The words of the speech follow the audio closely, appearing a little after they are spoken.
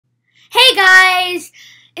Hey guys!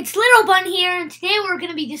 It's Little Bun here, and today we're going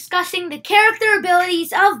to be discussing the character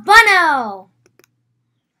abilities of Bunno!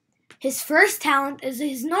 His first talent is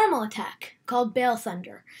his normal attack, called Bale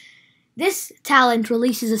Thunder. This talent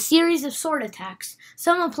releases a series of sword attacks,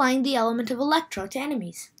 some applying the element of electro to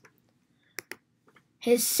enemies.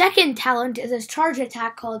 His second talent is his charge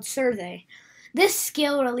attack called Survey. This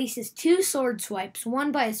skill releases two sword swipes,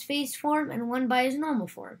 one by his phase form and one by his normal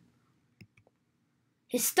form.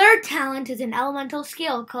 His third talent is an elemental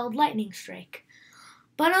skill called Lightning Strike.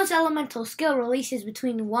 Bunno's elemental skill releases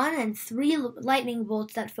between 1 and 3 lightning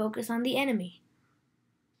bolts that focus on the enemy.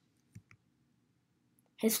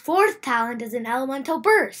 His fourth talent is an elemental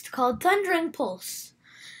burst called Thundering Pulse.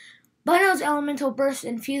 Bunno's elemental burst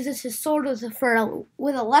infuses his sword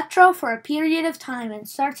with electro for a period of time and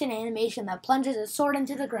starts an animation that plunges his sword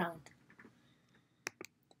into the ground.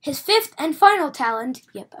 His fifth and final talent,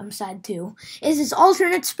 I'm sad too, is his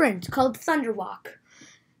alternate sprint called Thunderwalk.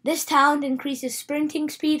 This talent increases sprinting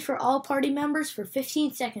speed for all party members for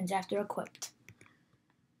 15 seconds after equipped.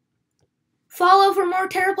 Follow for more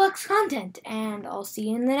Terraplex content, and I'll see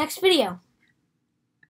you in the next video.